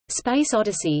Space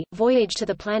Odyssey, Voyage to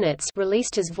the Planets,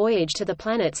 released as Voyage to the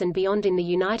Planets and Beyond in the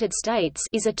United States,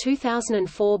 is a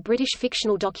 2004 British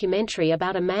fictional documentary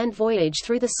about a manned voyage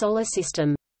through the Solar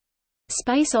System.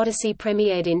 Space Odyssey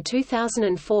premiered in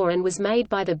 2004 and was made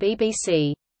by the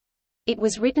BBC. It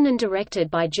was written and directed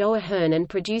by Joe Ahern and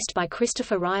produced by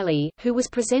Christopher Riley, who was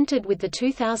presented with the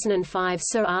 2005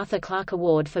 Sir Arthur Clarke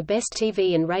Award for Best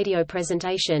TV and Radio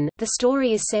Presentation. The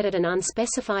story is set at an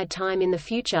unspecified time in the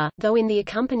future, though in the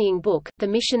accompanying book, the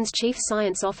mission's chief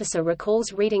science officer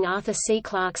recalls reading Arthur C.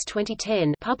 Clarke's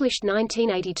 2010, published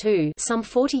 1982, some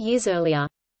 40 years earlier.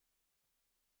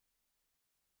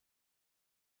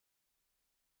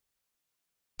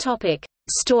 Topic: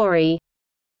 Story.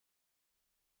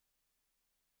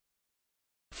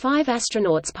 5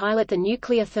 astronauts pilot the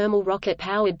nuclear thermal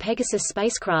rocket-powered Pegasus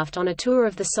spacecraft on a tour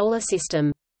of the Solar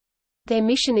System. Their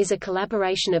mission is a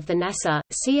collaboration of the NASA,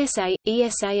 CSA,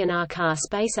 ESA and RCA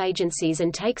space agencies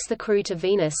and takes the crew to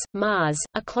Venus, Mars,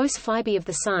 a close Phoebe of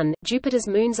the Sun, Jupiter's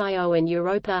moons Io and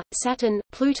Europa, Saturn,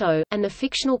 Pluto, and the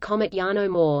fictional comet Yano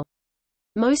Moore.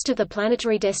 Most of the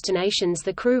planetary destinations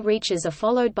the crew reaches are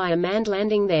followed by a manned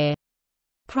landing there.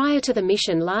 Prior to the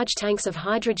mission, large tanks of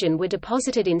hydrogen were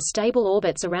deposited in stable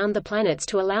orbits around the planets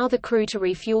to allow the crew to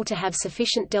refuel to have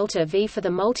sufficient delta-V for the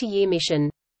multi-year mission.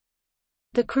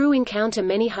 The crew encounter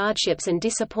many hardships and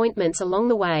disappointments along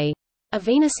the way. A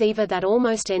Venus EVA that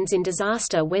almost ends in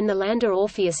disaster when the lander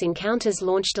Orpheus encounters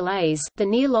launch delays, the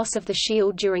near loss of the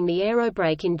shield during the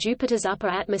aerobrake in Jupiter's upper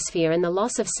atmosphere and the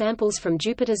loss of samples from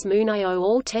Jupiter's moon Io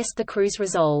all test the crew's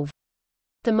resolve.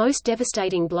 The most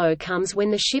devastating blow comes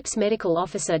when the ship's medical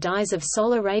officer dies of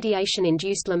solar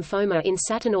radiation-induced lymphoma in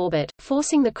Saturn orbit,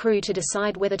 forcing the crew to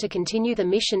decide whether to continue the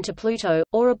mission to Pluto,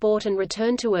 or abort and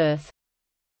return to Earth.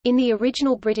 In the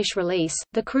original British release,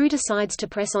 the crew decides to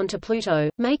press on to Pluto,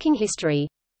 making history.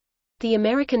 The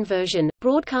American version,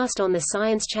 broadcast on the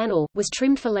Science Channel, was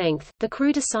trimmed for length, the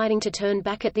crew deciding to turn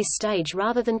back at this stage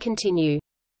rather than continue.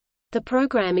 The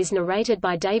program is narrated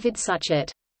by David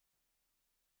Suchet.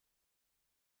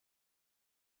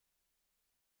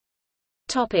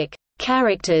 Topic: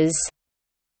 Characters.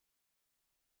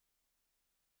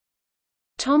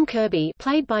 Tom Kirby,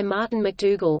 played by Martin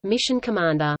McDougall, mission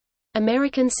commander,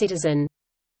 American citizen.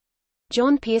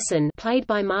 John Pearson, played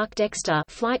by Mark Dexter,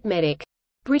 flight medic,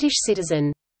 British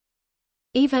citizen.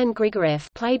 Ivan Grigorev,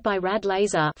 played by Rad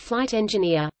Laser, flight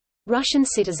engineer, Russian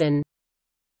citizen.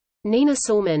 Nina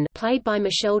Sulman, played by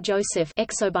Michelle Joseph,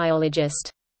 exobiologist,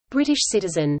 British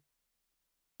citizen.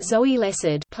 Zoe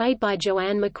Lessard, played by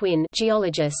Joanne McQuinn,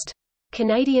 geologist,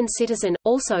 Canadian citizen.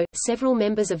 Also, several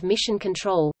members of Mission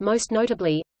Control, most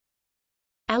notably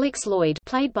Alex Lloyd,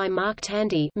 played by Mark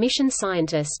Tandy, mission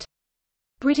scientist,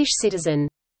 British citizen.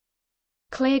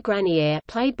 Claire Granier,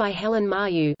 played by Helen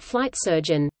Mayu, flight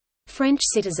surgeon, French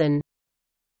citizen.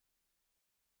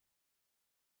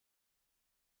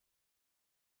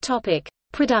 Topic: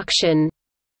 Production.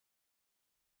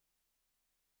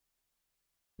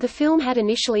 The film had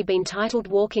initially been titled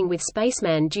Walking with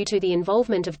Spaceman due to the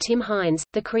involvement of Tim Hines,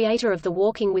 the creator of the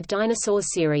Walking with Dinosaurs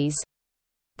series.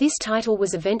 This title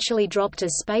was eventually dropped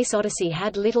as Space Odyssey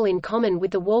had little in common with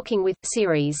the Walking with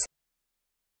series.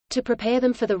 To prepare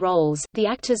them for the roles, the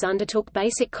actors undertook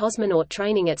basic cosmonaut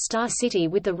training at Star City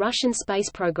with the Russian space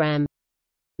program.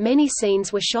 Many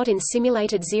scenes were shot in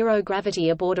simulated zero-gravity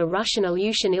aboard a Russian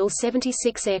Ilyushin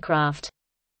Il-76 aircraft.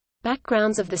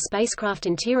 Backgrounds of the spacecraft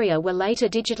interior were later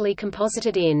digitally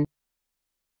composited in.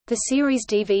 The series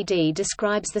DVD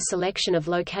describes the selection of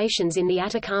locations in the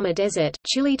Atacama Desert,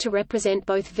 Chile to represent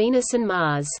both Venus and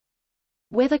Mars.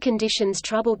 Weather conditions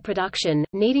troubled production,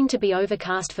 needing to be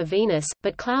overcast for Venus,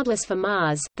 but cloudless for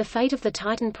Mars. The fate of the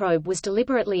Titan probe was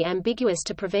deliberately ambiguous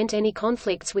to prevent any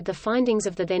conflicts with the findings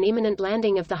of the then imminent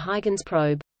landing of the Huygens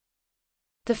probe.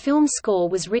 The film's score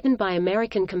was written by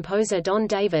American composer Don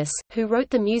Davis, who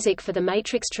wrote the music for the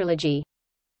Matrix trilogy.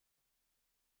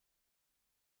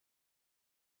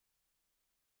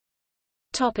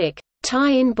 Topic: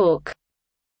 Tie-in book.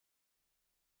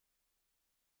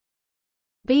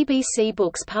 BBC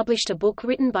Books published a book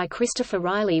written by Christopher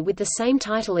Riley with the same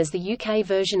title as the UK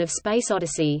version of Space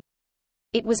Odyssey.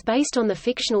 It was based on the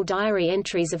fictional diary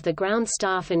entries of the ground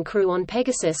staff and crew on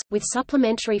Pegasus, with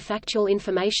supplementary factual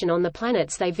information on the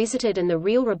planets they visited and the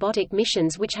real robotic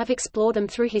missions which have explored them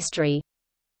through history.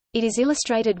 It is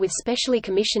illustrated with specially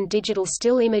commissioned digital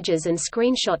still images and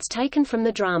screenshots taken from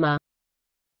the drama.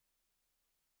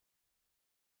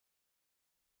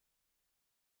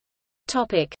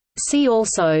 See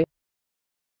also: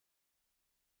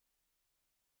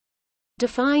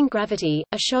 Defying Gravity,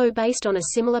 a show based on a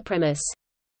similar premise.